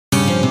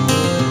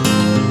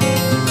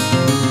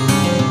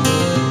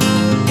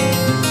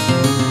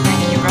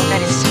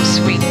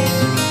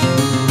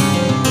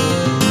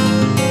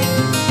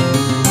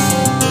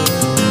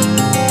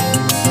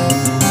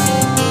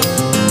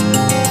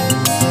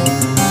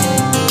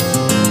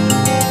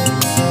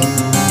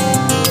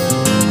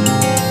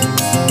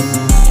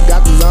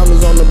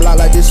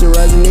shit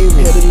Resident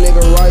Evil. Hit a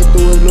nigga right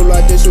through his loop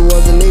like this shit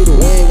was a needle.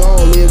 We ain't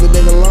gon' leave a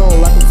nigga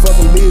alone like a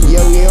fucking beetle.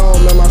 Yeah, we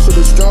on, man, my shit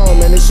is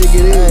strong, man, this shit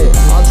get easy.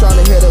 I'm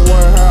tryna hit it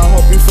one hair, I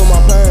hope you feel my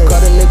pain.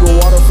 Cut a nigga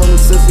water from the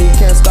system, you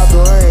can't stop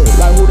the rain.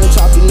 Like who done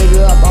chopped the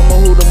nigga up, I'ma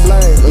who to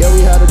blame. Yeah,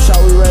 we had a chop,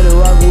 we ready to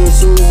rock, we was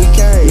soon we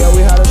came. Yeah,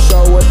 we had a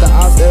show with the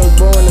ops, they was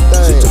blowing the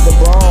thing. She took a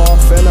bra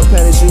off and a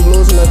panty, she was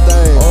losing the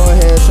thing. Old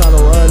head tryna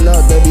run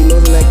up, they be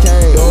losing that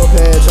cane. Dope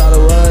head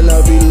tryna run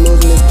up, be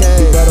losing his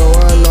cane. You better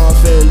run off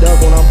and duck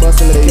when I'm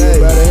busting the cage.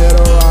 You better hit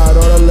a ride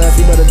or the left,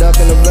 you better duck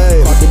in the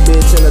vein. Caught the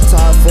bitch in the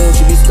typhoon,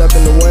 she be stuck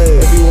in the wave.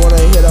 If you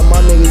wanna hit up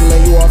my niggas,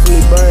 man, you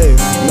awfully brave.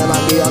 Man, I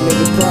give y'all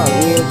niggas prop,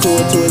 we into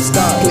it till it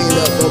stop. Clean it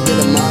up, don't get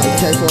them out, in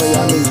case one of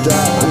y'all niggas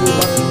dry. I knew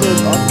about the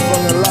bitch off the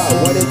fucking lot,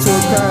 went into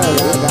a crowd.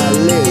 Yeah, I got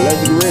lit, let's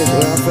get rich,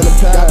 man, I'm finna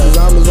pass. Got the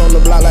zombies on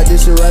the block like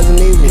this shit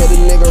Resident Evil. Hit a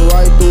nigga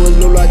right through his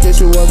loop like this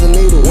shit was a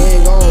needle. We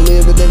ain't gon'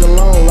 leave a nigga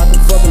alone like a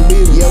fucking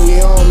beetle. Yeah, we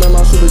on, man,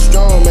 my shit is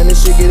strong, man,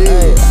 this shit get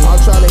easy. I'm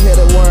tryna hit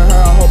it one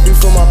hair, I hope you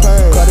feel my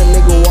pain. Cut a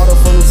nigga water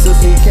from the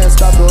system, you can't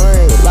stop the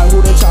rain. Like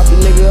who done chopped the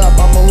nigga up,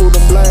 I'ma who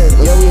to blame.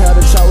 Yeah, we had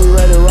a chop, we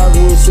ready to rock,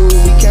 we was soon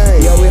we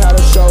came. Yeah, we had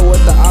a show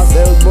with the ops,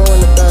 they was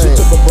blowing the thing. She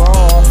took a bra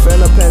off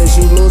and a panty,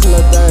 she was losing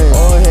her thing.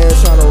 Old head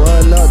tryna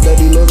run up, they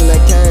be losing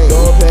that cane.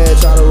 Dope head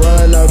tryna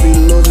run up, be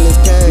losing his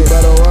cane. You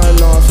better run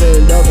off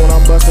and duck when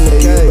I'm busting the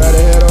cage. You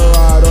better hit a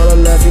ride or the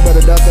left, you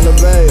better duck in the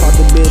vein. Caught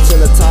the bitch in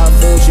the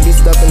typhoon, she be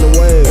stuck in the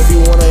wave. If you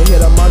wanna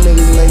hit up my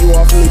niggas, man, you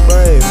awfully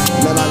brave.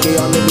 Man, I give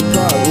y'all niggas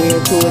prop, we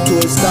into it till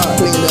it stop.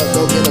 Clean up,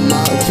 go get them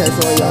out, in case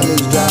one of y'all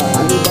niggas dry.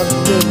 I knew about the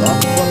bitch off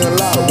the fucking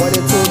lot, went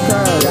into a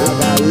crowd. Yeah, I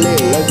got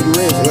lit, let's get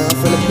rich, man, I'm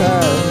finna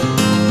pass.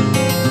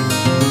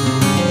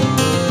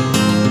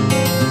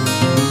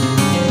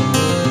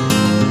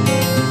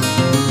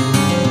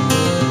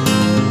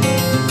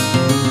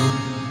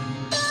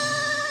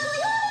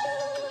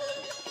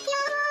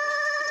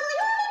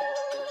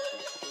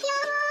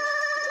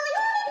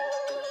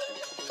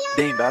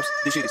 Damn, Babs,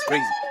 this shit is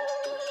crazy.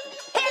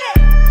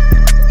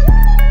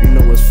 You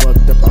know what's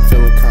fucked up? I'm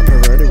feeling kinda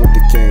perverted with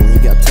the game. He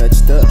got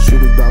touched up,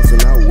 shooters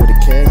bouncing out with a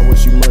K. I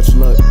wish you much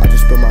luck. I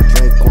just spilled my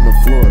drink on the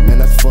floor, man,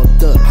 that's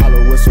fucked up. Hollow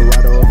whistle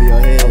right over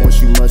your head. I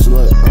wish you much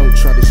luck. I'm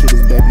trying to shoot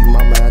his baby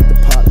mama at the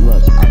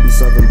potluck. I be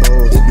serving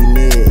bowls, it be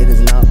mid, it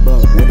is not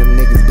bunk. When them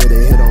niggas did a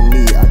hit on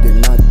me, I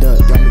did not duck.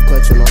 Got me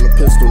clutching on a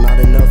pistol, not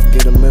enough,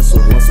 get a missile.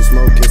 Once the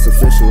smoke, it's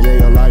official.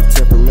 Yeah, your life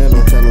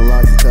temperamental. He telling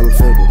lies, he telling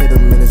fibble. Hit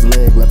him in his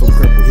leg, left him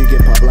crippled. He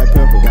get popped like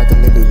pepper. Got the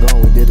nigga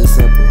going, we did it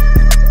simple.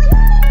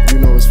 You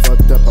know it's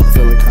fucked up, I'm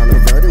feeling kinda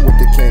perverted with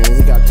the cane.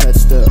 He got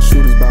touched up,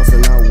 shooters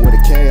bouncing out with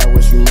a K. I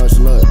wish you much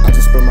luck. I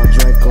just spilled my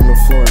drink on the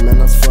floor, man,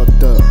 that's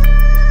fucked up.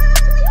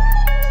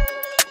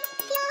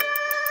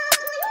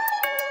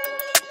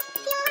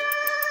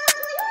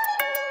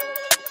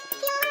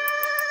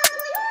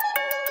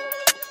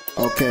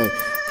 Okay,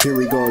 here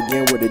we go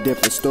again with a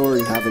different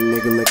story. Have a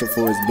nigga looking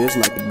for his bitch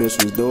like the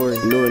bitch was Dory.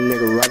 Knew a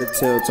nigga right a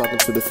tail talking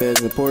to the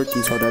feds and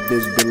porkies. Told that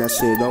bitch bring that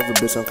shit over,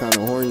 bitch, I'm kinda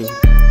horny.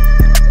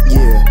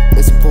 Yeah,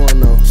 it's a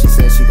porno. She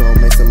said she gon'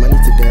 make some money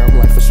today, I'm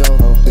like for sure,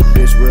 ho. This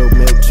bitch real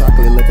milk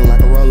chocolate looking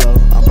like a Rolo.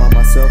 I'm by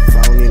myself,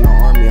 I don't need no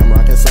army, I'm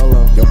rockin'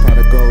 solo. Your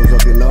product goes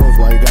up your nose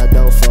while you got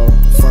dough for.